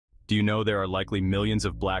Do you know there are likely millions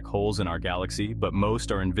of black holes in our galaxy, but most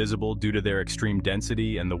are invisible due to their extreme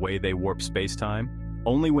density and the way they warp space-time?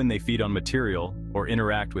 Only when they feed on material or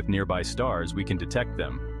interact with nearby stars we can detect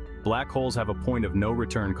them. Black holes have a point of no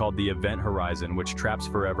return called the event horizon, which traps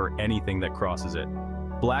forever anything that crosses it.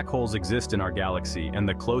 Black holes exist in our galaxy, and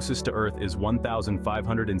the closest to Earth is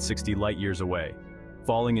 1,560 light-years away.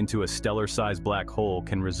 Falling into a stellar-sized black hole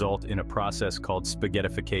can result in a process called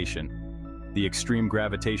spaghettification. The extreme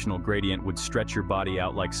gravitational gradient would stretch your body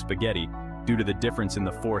out like spaghetti due to the difference in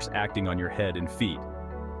the force acting on your head and feet.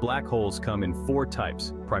 Black holes come in 4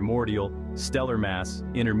 types: primordial, stellar mass,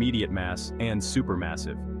 intermediate mass, and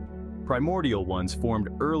supermassive. Primordial ones formed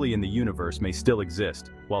early in the universe may still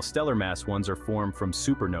exist, while stellar mass ones are formed from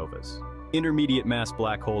supernovas. Intermediate mass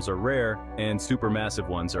black holes are rare, and supermassive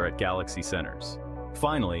ones are at galaxy centers.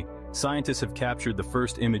 Finally, scientists have captured the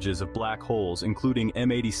first images of black holes, including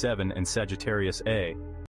M87 and Sagittarius A.